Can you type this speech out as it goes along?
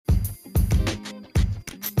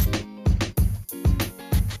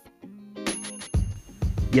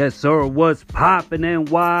Yes, sir, what's poppin'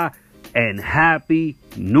 NY, and Happy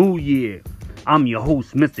New Year. I'm your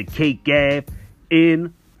host, Mr. Cake Gav,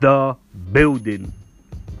 in the building.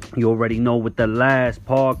 You already know with the last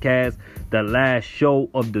podcast, the last show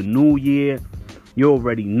of the new year, you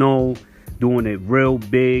already know, doing it real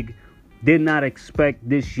big. Did not expect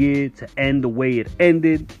this year to end the way it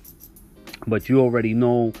ended, but you already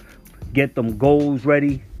know, get them goals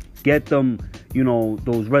ready, get them,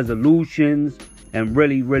 those resolutions, and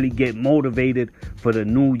really get motivated for the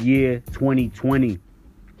new year 2020.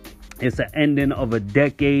 It's the ending of a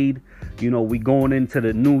decade. We going into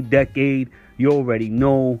the new decade. You already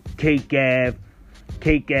know, Cake Gav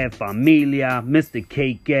Familia, Mr.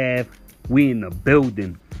 Cake Gav. We in the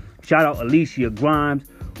building. Shout out Alicia Grimes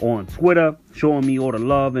on Twitter, showing me all the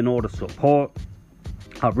love and all the support.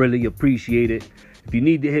 I really appreciate it. If you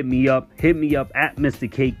need to hit me up at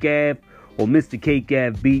Mr. Cake Gav or Mr. Cake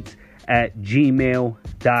Gav Beats at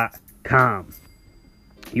gmail.com.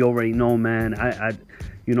 You already know, man. I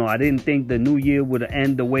didn't think the new year would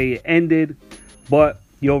end the way it ended, but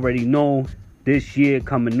you already know this year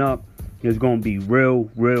coming up is going to be real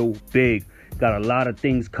big. Got a lot of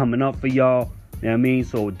things coming up for y'all. You know what I mean?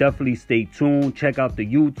 So definitely stay tuned. Check out the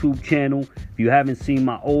YouTube channel. If you haven't seen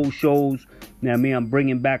my old shows, you know what I mean? I'm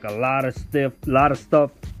bringing back a lot of stuff. So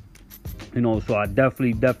I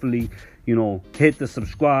definitely, hit the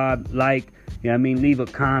subscribe, like, leave a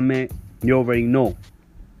comment. You already know.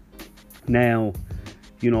 Now,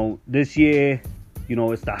 this year,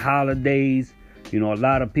 it's the holidays. A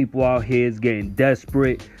lot of people out here is getting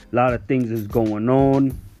desperate. A lot of things is going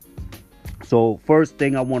on. So first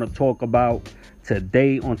thing I want to talk about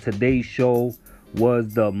today on today's show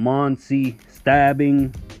was the Monty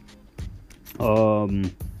stabbing.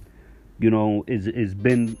 It's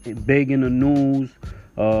been big in the news.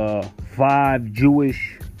 5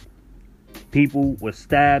 Jewish people were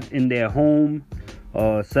stabbed in their home,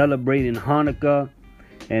 celebrating Hanukkah,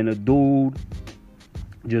 and a dude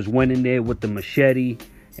just went in there with the machete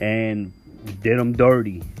and did them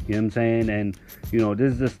dirty. You know what I'm saying? And,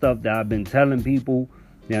 this is the stuff that I've been telling people.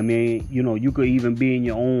 You could even be in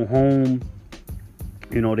your own home.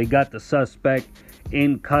 They got the suspect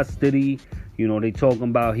in custody. They talking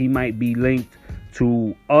about he might be linked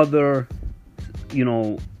to other,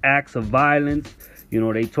 acts of violence.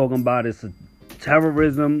 They talking about it's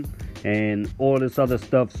terrorism and all this other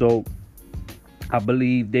stuff. So I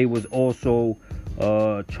believe they was also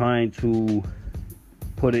trying to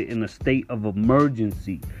put it in a state of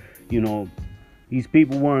emergency. These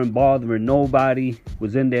people weren't bothering nobody,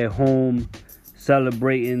 was in their home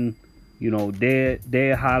celebrating,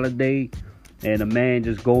 their holiday, and a man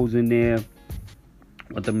just goes in there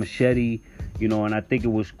with the machete, and I think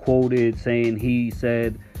it was quoted saying, he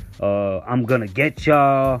said, I'm gonna get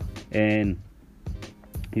y'all. And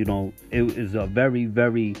it is a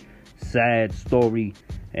very sad story,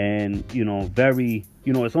 and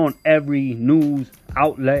it's on every news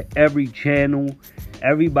outlet, every channel,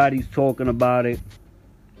 everybody's talking about it.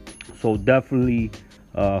 So definitely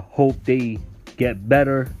hope they get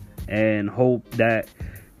better, and hope that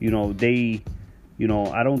they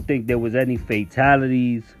I don't think there was any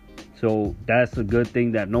fatalities, so that's a good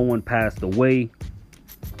thing that no one passed away.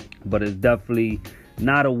 But it's definitely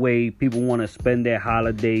not a way people want to spend their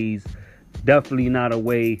holidays. Definitely not a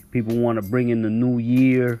way people want to bring in the new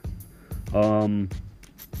year. So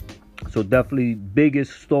definitely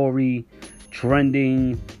biggest story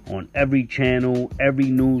trending on every channel,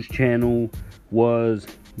 every news channel, was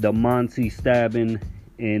the Monty stabbing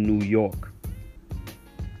in New York.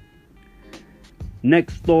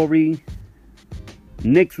 Next story,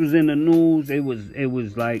 Knicks was in the news. It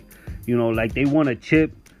was like, like they won a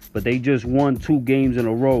chip, but they just won 2 games in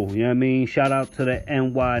a row. You know what I mean? Shout out to the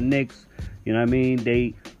NY Knicks. You know what I mean?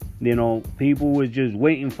 They, people was just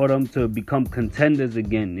waiting for them to become contenders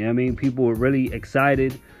again. You know what I mean? People were really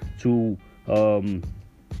excited to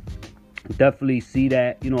definitely see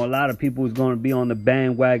that. A lot of people was going to be on the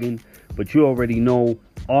bandwagon, but you already know,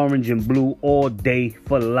 orange and blue all day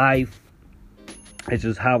for life. It's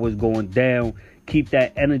just how it's going down. Keep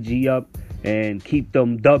that energy up and keep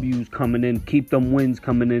them W's coming in. Keep them wins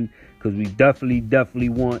coming in, because we definitely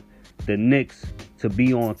want the Knicks to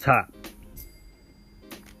be on top.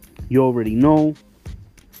 You already know.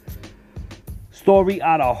 Story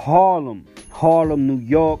out of Harlem, New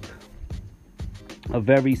York. A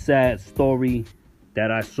very sad story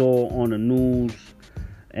that I saw on the news.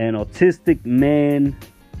 An autistic man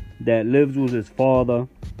that lives with his father.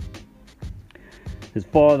 His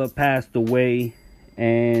father passed away,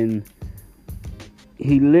 and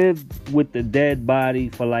he lived with the dead body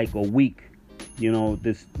for like a week.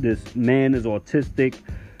 This man is autistic.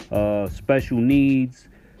 special needs.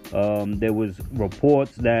 There was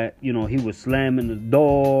reports that, he was slamming the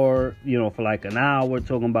door, for like an hour,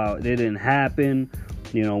 talking about it didn't happen.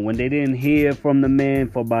 When they didn't hear from the man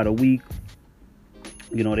for about a week,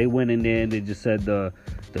 they went in there and they just said the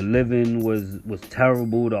living was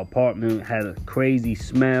terrible. The apartment had a crazy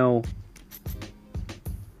smell.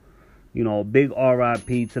 Big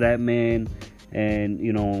RIP to that man. And,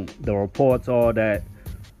 the reports are that,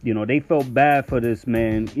 they felt bad for this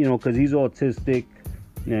man, because he's autistic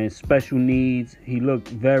and special needs. He looked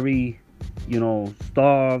very,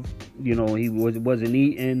 starved. He wasn't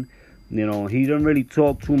eating. He didn't really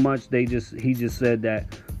talk too much. He just said that,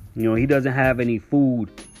 he doesn't have any food.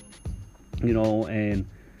 And,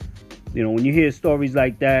 when you hear stories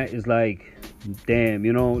like that, it's like, damn,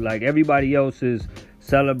 like everybody else is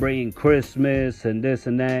celebrating Christmas and this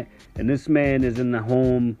and that. And this man is in the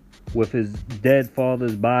home with his dead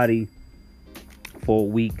father's body for a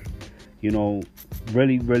week.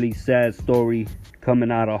 Really, really sad story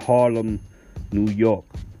coming out of Harlem, New York.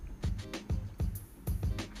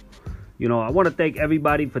 I want to thank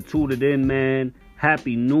everybody for tuning in, man.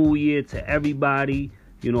 Happy New Year to everybody.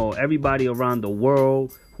 Everybody around the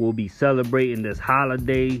world who will be celebrating this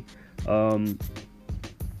holiday.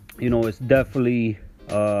 It's definitely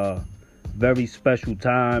a very special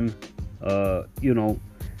time.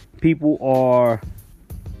 People are,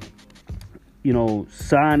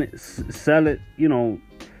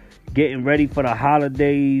 getting ready for the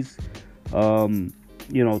holidays.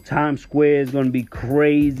 Times Square is going to be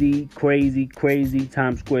crazy.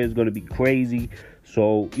 Times Square is going to be crazy.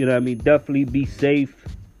 So, definitely be safe.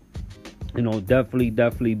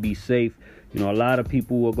 Definitely be safe. A lot of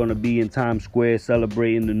people are going to be in Times Square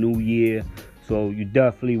celebrating the new year. So you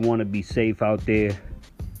definitely want to be safe out there.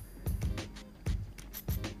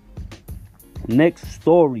 Next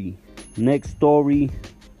story. A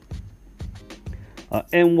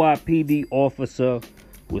NYPD officer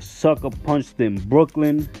was sucker punched in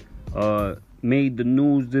Brooklyn. Made the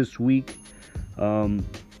news this week. Don't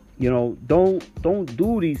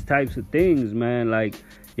do these types of things, man. Like,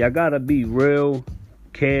 y'all gotta be real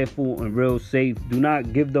careful and real safe. Do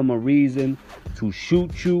not give them a reason to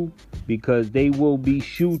shoot you, because they will be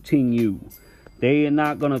shooting you. They are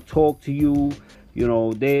not gonna talk to you. You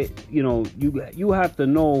have to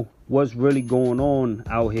know what's really going on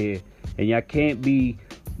out here, and y'all can't be,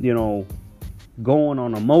 going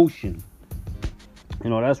on emotion.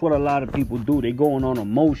 That's what a lot of people do. They going on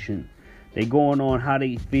emotion. They going on how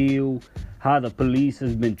they feel, how the police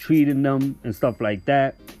has been treating them and stuff like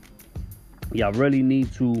that. Y'all really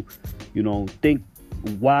need to, think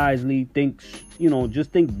wisely.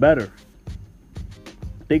 Just think better.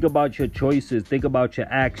 Think about your choices. Think about your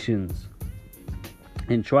actions.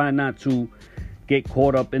 And try not to get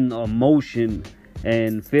caught up in the emotion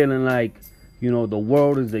and feeling like, the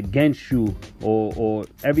world is against you or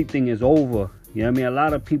everything is over. A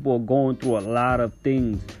lot of people are going through a lot of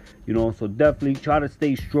things, so definitely try to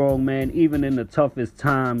stay strong, man. Even in the toughest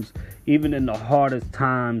times, even in the hardest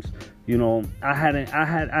times, I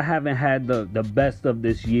haven't had the best of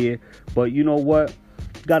this year, but you know what?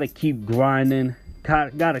 Gotta keep grinding.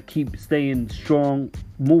 Gotta keep staying strong,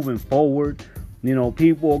 moving forward.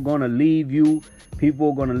 People are gonna leave you. People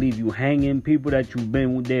are gonna leave you hanging. People that you've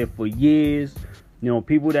been there for years.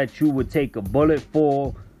 People that you would take a bullet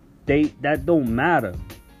for. That don't matter.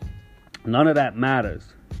 None of that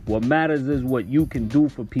matters. What matters is what you can do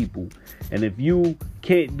for people. And if you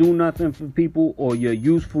can't do nothing for people, or your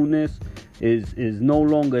usefulness is no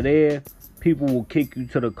longer there, people will kick you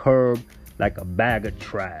to the curb like a bag of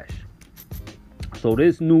trash. So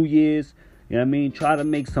this New Year's, try to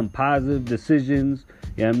make some positive decisions.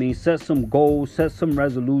 Set some goals, set some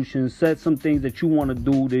resolutions, set some things that you want to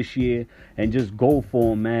do this year, and just go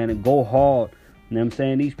for them, man, and go hard.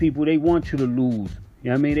 These people, they want you to lose.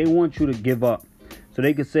 They want you to give up. So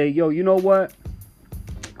they can say, yo, you know what?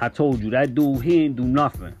 I told you, that dude, he ain't do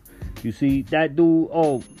nothing. You see, that dude,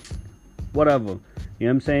 whatever.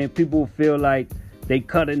 People feel like they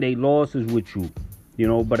cutting their losses with you.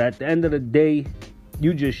 But at the end of the day,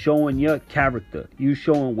 you just showing your character. You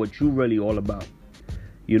showing what you really all about.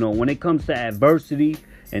 When it comes to adversity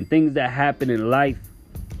and things that happen in life,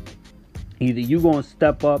 either you going to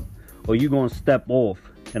step up or you going to step off.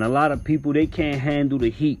 And a lot of people, they can't handle the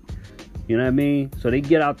heat. So they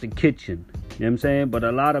get out the kitchen. But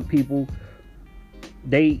a lot of people,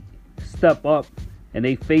 they step up and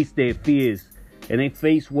they face their fears and they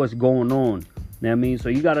face what's going on. So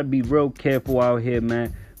you got to be real careful out here,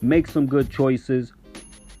 man. Make some good choices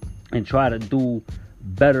and try to do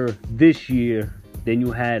better this year than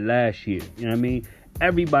you had last year.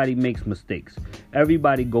 Everybody makes mistakes.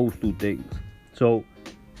 Everybody goes through things. So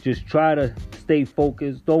just try to stay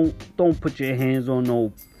focused. Don't put your hands on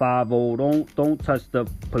no 5-0. Don't touch the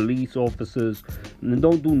police officers. And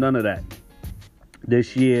don't do none of that.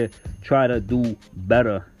 This year, try to do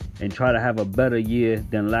better and try to have a better year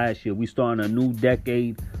than last year. We starting a new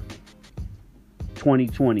decade,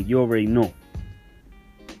 2020. You already know.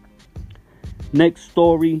 Next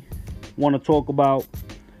story, want to talk about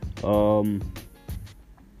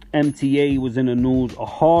MTA was in the news. A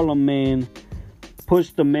Harlem man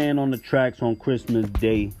pushed the man on the tracks on Christmas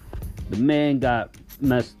Day. The man got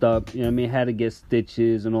messed up, you know what I mean, had to get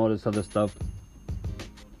stitches and all this other stuff.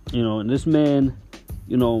 You know, and this man,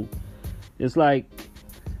 you know, it's like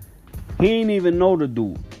he ain't even know the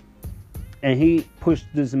dude. And he pushed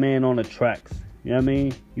this man on the tracks. You know what I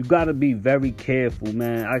mean? You got to be very careful,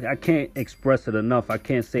 man. I can't express it enough. I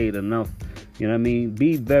can't say it enough. You know what I mean?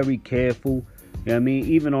 Be very careful. You know what I mean?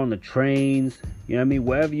 Even on the trains. You know what I mean?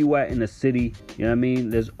 Wherever you at in the city. You know what I mean?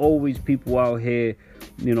 There's always people out here.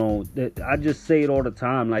 You know, that I just say it all the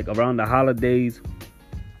time. Like around the holidays,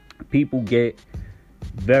 people get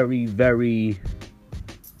very, very,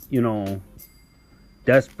 you know,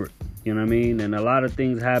 desperate. You know what I mean? And a lot of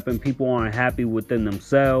things happen. People aren't happy within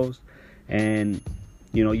themselves. And,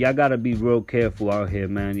 you know, y'all got to be real careful out here,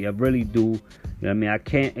 man. You really do. You know what I mean? I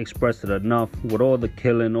can't express it enough. With all the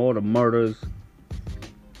killing, all the murders,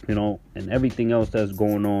 you know, and everything else that's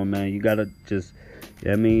going on, man. You got to just, you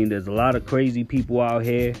know what I mean? There's a lot of crazy people out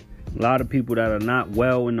here. A lot of people that are not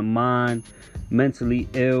well in the mind, mentally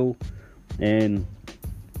ill. And,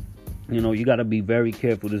 you know, you got to be very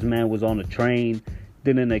careful. This man was on the train.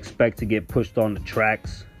 Didn't expect to get pushed on the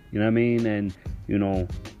tracks. You know what I mean? And, you know,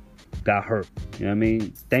 got hurt. You know what I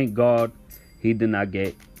mean? Thank God he did not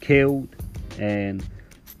get killed. And,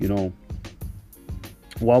 you know,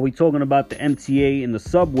 while we talking about the MTA and the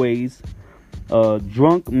subways, a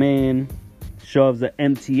drunk man shoves the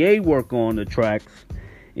MTA worker on the tracks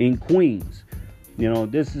in Queens. You know,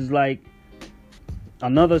 this is like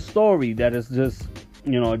another story that is just,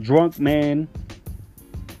 you know, a drunk man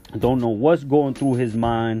don't know what's going through his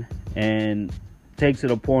mind and takes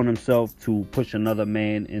it upon himself to push another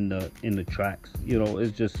man in the tracks. You know,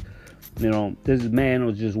 it's just, you know, this man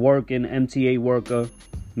was just working, MTA worker,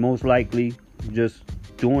 most likely just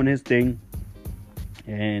doing his thing,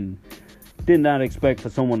 and did not expect for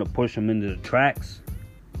someone to push him into the tracks.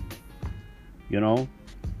 You know,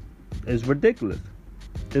 it's ridiculous.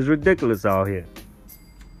 It's ridiculous out here.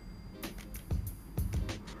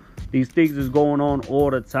 These things is going on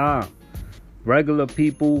all the time. Regular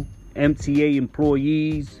people, MTA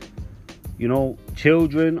employees, you know,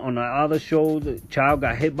 children on the other shows. A child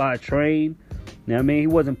got hit by a train. You know what I mean? He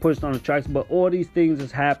wasn't pushed on the tracks, but all these things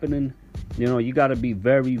is happening. You know, you got to be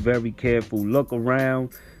very, very careful. Look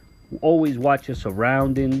around. Always watch your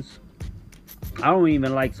surroundings. I don't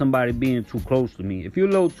even like somebody being too close to me. If you're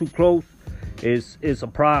a little too close, it's a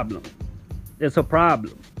problem. It's a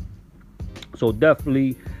problem. So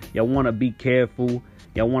definitely, y'all want to be careful.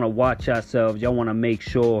 Y'all want to watch yourselves. Y'all want to make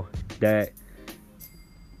sure that,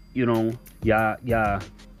 you know, y'all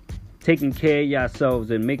taking care of yourselves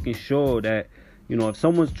and making sure that, you know, if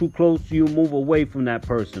someone's too close to you, move away from that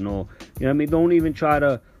person. Or, you know what I mean? Don't even try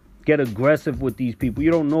to get aggressive with these people.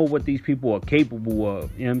 You don't know what these people are capable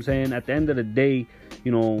of. You know what I'm saying? At the end of the day,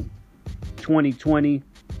 you know, 2020,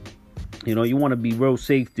 you know, you want to be real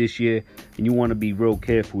safe this year. And you want to be real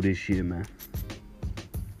careful this year, man.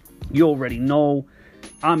 You already know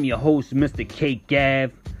I'm your host, Mr. K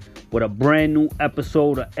Gav, with a brand new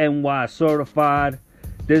episode of NY Certified.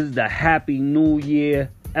 This is the Happy New Year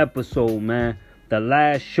episode, man. The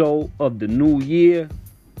last show of the new year.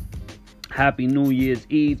 Happy New Year's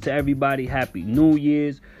Eve to everybody. Happy New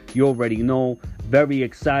Year's. You already know. Very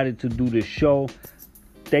excited to do this show.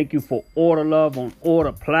 Thank you for all the love on all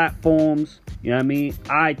the platforms. You know what I mean?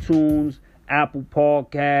 iTunes, Apple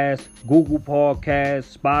Podcasts, Google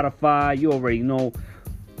Podcasts, Spotify. You already know.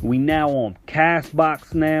 We now on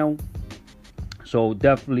Castbox now. So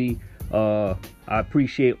definitely, I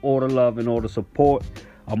appreciate all the love and all the support.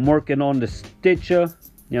 I'm working on the Stitcher.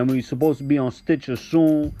 You know, we're supposed to be on Stitcher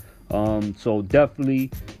soon. So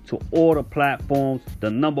definitely to all the platforms, the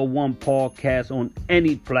 #1 podcast on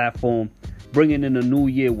any platform, bringing in the new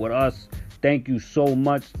year with us. Thank you so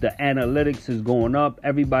much. The analytics is going up.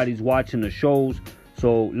 Everybody's watching the shows.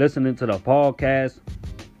 So listening to the podcast.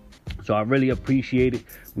 So I really appreciate it.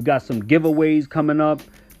 We got some giveaways coming up.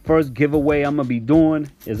 First giveaway I'm going to be doing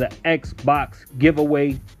is an Xbox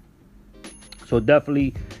giveaway. So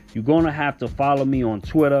definitely, you're going to have to follow me on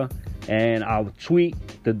Twitter. And I'll tweet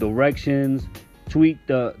the directions, tweet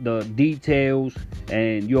the details.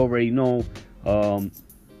 And you already know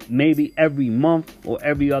Maybe every month or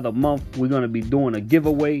every other month, we're going to be doing a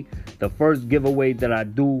giveaway. The first giveaway that I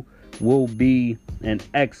do will be an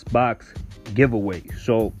Xbox giveaway.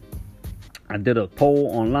 So I did a poll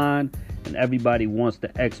online and everybody wants the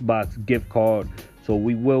Xbox gift card. So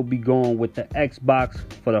we will be going with the Xbox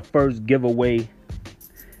for the first giveaway.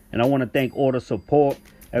 And I want to thank all the support.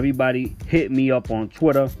 Everybody hit me up on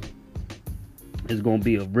Twitter. It's going to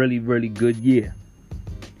be a really, really good year.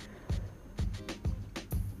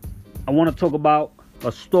 I want to talk about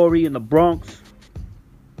a story in the Bronx.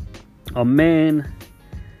 A man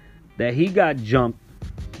that he got jumped.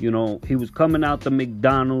 You know, he was coming out to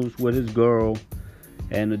McDonald's with his girl.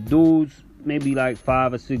 And the dudes, maybe like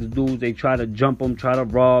 5 or 6 dudes, they try to jump him, try to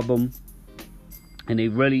rob him. And they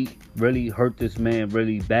really, really hurt this man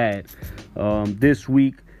really bad. This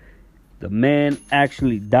week, the man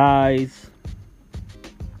actually dies.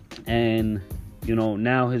 And, you know,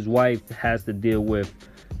 now his wife has to deal with,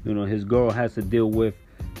 you know, his girl has to deal with,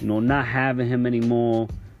 you know, not having him anymore.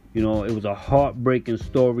 You know, it was a heartbreaking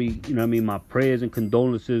story. You know what I mean? My prayers and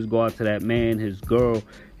condolences go out to that man, his girl,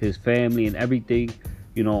 his family, and everything.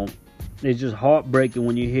 You know, it's just heartbreaking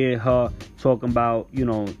when you hear her talking about, you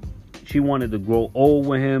know, she wanted to grow old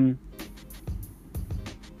with him.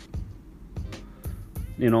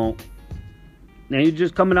 You know, and you're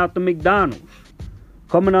just coming out to McDonald's.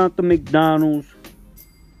 Coming out to McDonald's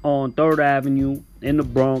on 3rd Avenue in the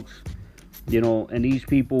Bronx. You know, and these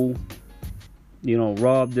people, you know,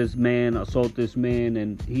 rob this man, assault this man,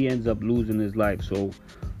 and he ends up losing his life. So,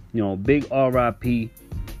 you know, big RIP.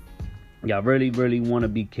 Y'all really, really want to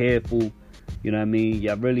be careful. You know what I mean?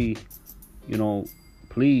 Y'all really, you know,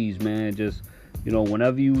 please, man, just, you know,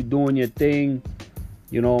 whenever you doing your thing,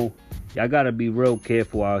 you know, y'all got to be real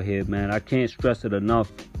careful out here, man. I can't stress it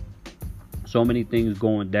enough. So many things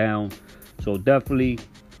going down. So definitely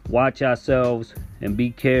watch yourselves and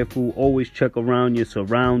be careful. Always check around your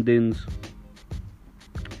surroundings.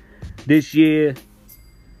 This year,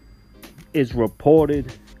 it's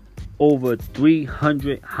reported over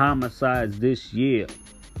 300 homicides this year.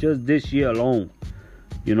 Just this year alone.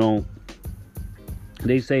 You know,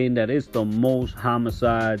 they saying that it's the most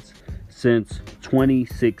homicides since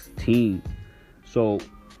 2016. So,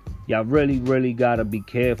 y'all really, really got to be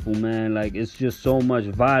careful, man. Like, it's just so much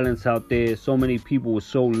violence out there. So many people with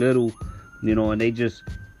so little, you know, and they just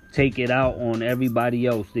take it out on everybody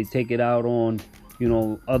else. They take it out on, you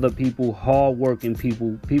know, other people, hard-working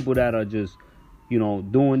people, people that are just, you know,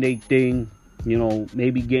 doing their thing, you know,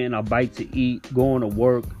 maybe getting a bite to eat, going to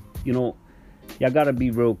work. You know, y'all got to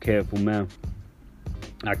be real careful, man.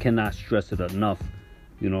 I cannot stress it enough.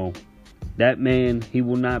 You know, that man, he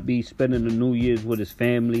will not be spending the New Year's with his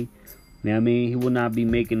family. You know what I mean? He will not be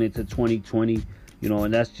making it to 2020. You know,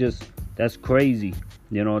 and that's crazy.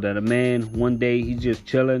 You know, that a man, one day he's just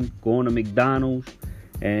chilling, going to McDonald's,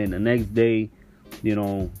 and the next day, you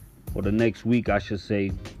know, or the next week, I should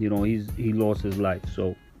say, you know, he lost his life.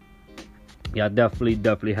 So, y'all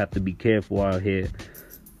definitely have to be careful out here.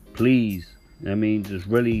 Please, I mean, just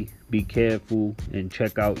really be careful and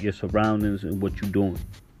check out your surroundings and what you're doing.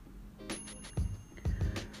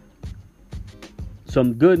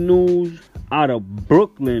 Some good news out of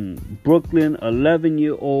Brooklyn. Brooklyn,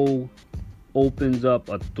 11-year-old opens up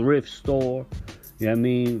a thrift store. You know what I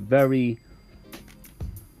mean? Very,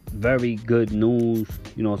 very good news.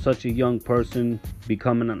 You know, such a young person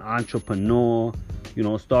becoming an entrepreneur, you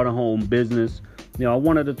know, starting her own business. You know, I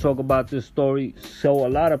wanted to talk about this story so a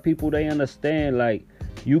lot of people, they understand, like,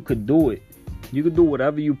 you could do it. You could do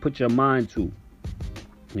whatever you put your mind to.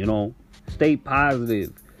 You know, stay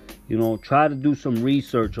positive. You know, try to do some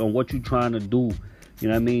research on what you're trying to do. You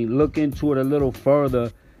know what I mean? Look into it a little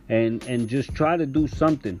further and just try to do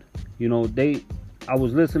something. You know, I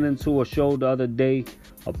was listening to a show the other day,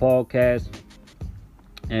 a podcast,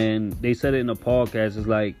 and they said it in the podcast. It's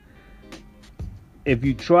like, if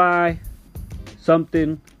you try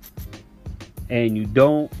something and you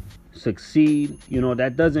don't succeed, you know,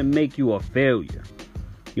 that doesn't make you a failure.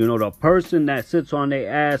 You know, the person that sits on their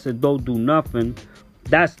ass and don't do nothing,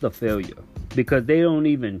 that's the failure, because they don't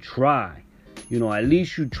even try. You know, at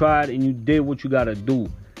least you tried and you did what you got to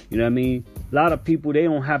do. You know what I mean? A lot of people, they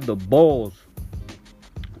don't have the balls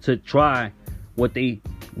to try what they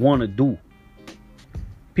want to do.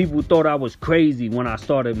 People thought I was crazy when I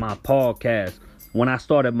started my podcast, when I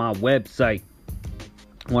started my website,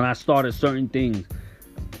 when I started certain things.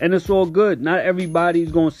 And it's all good. Not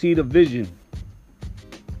everybody's going to see the vision.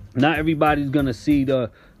 Not everybody's going to see the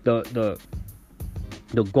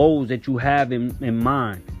goals that you have in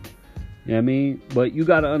mind. You know what I mean? But you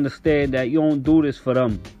got to understand that you don't do this for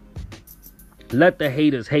them. Let the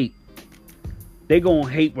haters hate. they gonna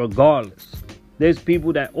hate regardless. There's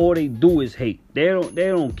people that all they do is hate. They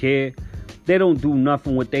don't care. They don't do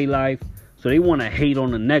nothing with their life. So they want to hate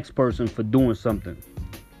on the next person for doing something.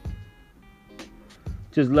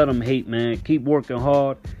 Just let them hate, man. Keep working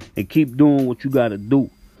hard and keep doing what you got to do.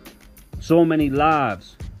 So many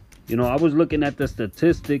lives. You know, I was looking at the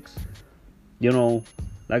statistics. You know,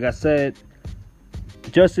 like I said,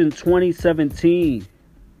 just in 2017,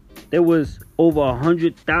 there was over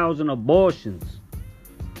 100,000 abortions.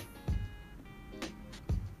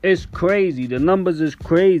 It's crazy. The numbers is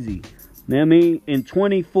crazy. You know what I mean? In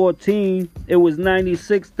 2014, it was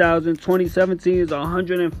 96,000. 2017 is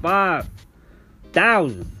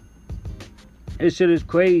 105,000. This shit is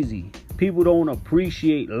crazy. People don't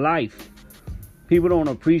appreciate life. People don't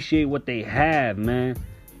appreciate what they have, man.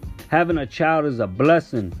 Having a child is a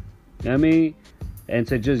blessing. You know what I mean? And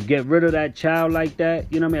to just get rid of that child like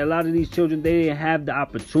that, you know what I mean? A lot of these children, they didn't have the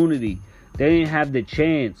opportunity. They didn't have the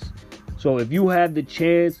chance. So if you have the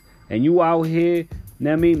chance and you out here, you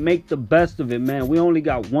know what I mean? Make the best of it, man. We only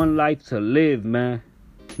got one life to live, man.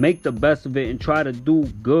 Make the best of it and try to do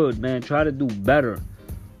good, man. Try to do better.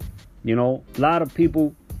 You know, a lot of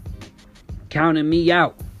people counting me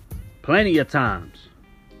out plenty of times.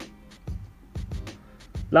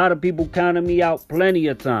 A lot of people counted me out plenty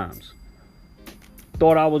of times.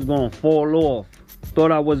 Thought I was going to fall off.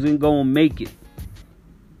 Thought I wasn't going to make it.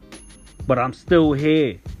 But I'm still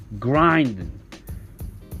here, grinding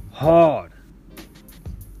hard.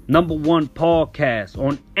 #1 podcast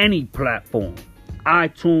on any platform.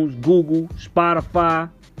 iTunes, Google, Spotify,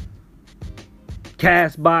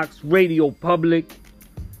 Castbox, Radio Public.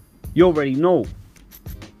 You already know.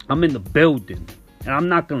 I'm in the building. And I'm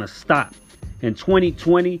not going to stop. And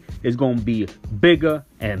 2020 is going to be bigger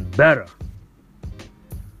and better.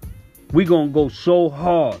 We're going to go so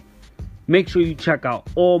hard. Make sure you check out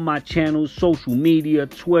all my channels, social media,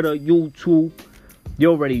 Twitter, YouTube. You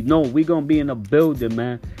already know. We're going to be in the building,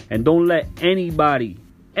 man. And don't let anybody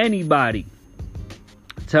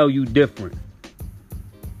tell you different.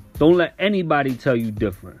 Don't let anybody tell you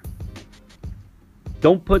different.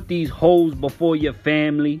 Don't put these hoes before your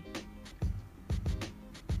family.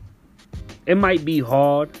 It might be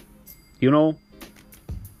hard, you know.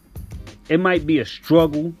 It might be a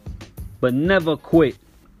struggle, but never quit.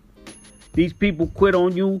 These people quit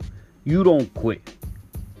on you, you don't quit.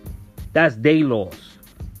 That's their loss.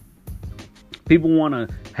 People want to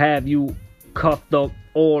have you cuffed up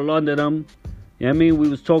all under them. You know what I mean? We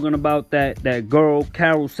was talking about that girl,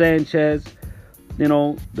 Carol Sanchez. You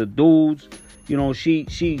know, the dudes. You know, she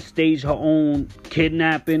staged her own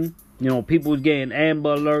kidnapping. You know, people was getting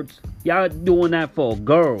Amber Alerts. Y'all doing that for a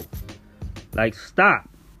girl. Like, stop.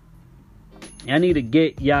 Y'all need to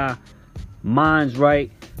get y'all minds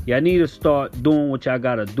right. Y'all need to start doing what y'all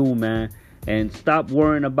gotta do, man. And stop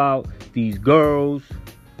worrying about these girls.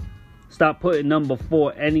 Stop putting them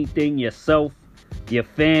before anything. Yourself, your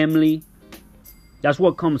family. That's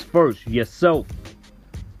what comes first. Yourself,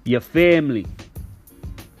 your family.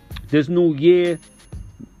 This new year,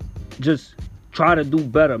 just try to do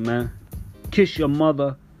better, man. Kiss your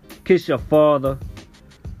mother. Kiss your father.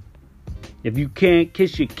 If you can't,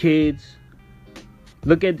 kiss your kids.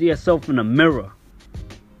 Look at yourself in the mirror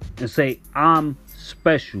and say, I'm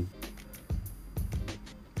special.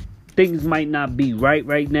 Things might not be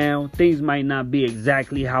right now. Things might not be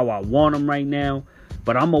exactly how I want them right now.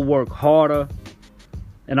 But I'm going to work harder.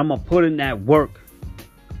 And I'm going to put in that work.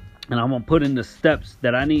 And I'm going to put in the steps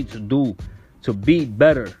that I need to do to be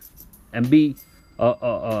better. And be,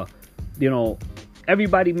 you know,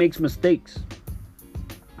 everybody makes mistakes.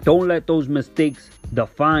 Don't let those mistakes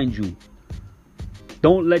define you.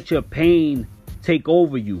 Don't let your pain take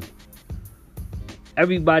over you.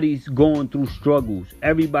 Everybody's going through struggles.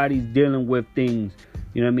 Everybody's dealing with things.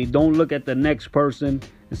 You know what I mean? Don't look at the next person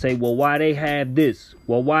and say, well, why they have this?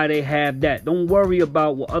 Well, why they have that? Don't worry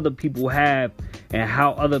about what other people have and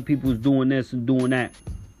how other people's doing this and doing that.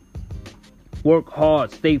 Work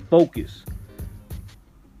hard. Stay focused.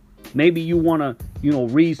 Maybe you want to, you know,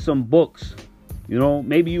 read some books. You know,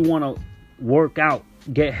 maybe you want to work out,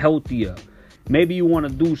 get healthier. Maybe you want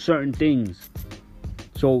to do certain things.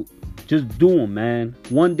 So just do them, man.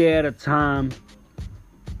 One day at a time.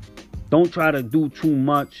 Don't try to do too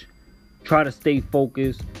much. Try to stay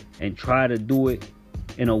focused and try to do it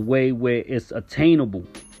in a way where it's attainable.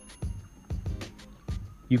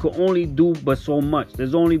 You can only do but so much.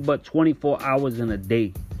 There's only but 24 hours in a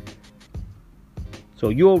day. So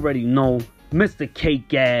you already know, Mr.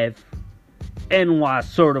 Cake Ave, NY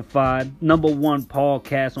certified, #1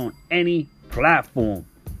 podcast on any platform.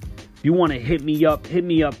 If you want to hit me up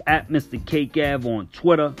at Mr. Cake Ave on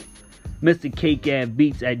Twitter.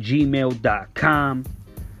 MrKakeAvBeats@gmail.com.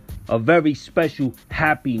 A very special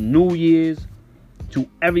Happy New Year's to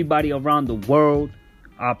everybody around the world.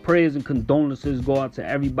 Our prayers and condolences go out to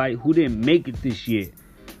everybody who didn't make it this year,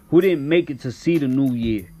 who didn't make it to see the new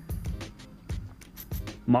year.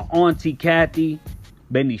 My auntie Kathy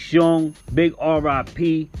Benishong, big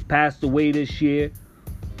R.I.P., passed away this year.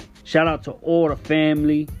 Shout out to all the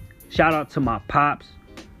family. Shout out to my pops.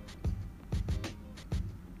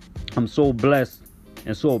 I'm so blessed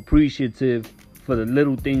and so appreciative for the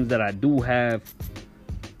little things that I do have.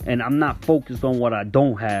 And I'm not focused on what I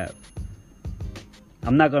don't have.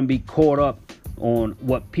 I'm not going to be caught up on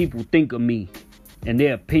what people think of me and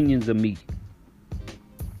their opinions of me.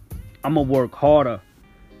 I'm going to work harder.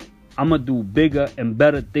 I'm going to do bigger and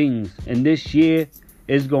better things. And this year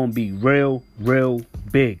is going to be real, real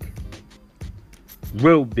big.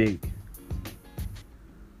 Real big.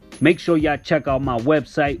 Make sure y'all check out my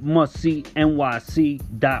website,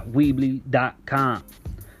 mustseenyc.weebly.com.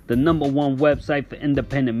 The #1 website for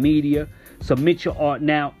independent media. Submit your art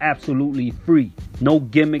now, absolutely free. No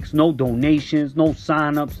gimmicks, no donations, no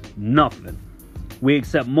sign-ups, nothing. We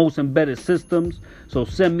accept most embedded systems, so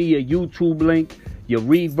send me your YouTube link, your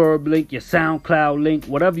Reverb link, your SoundCloud link,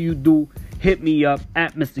 whatever you do, hit me up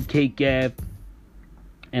at Mr. Cake Ave.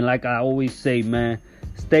 And like I always say, man,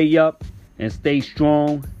 stay up and stay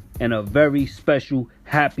strong. And a very special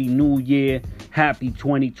Happy New Year, Happy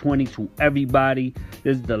 2020 to everybody.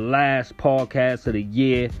 This is the last podcast of the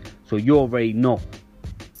year, so you already know.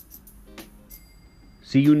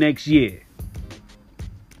 See you next year.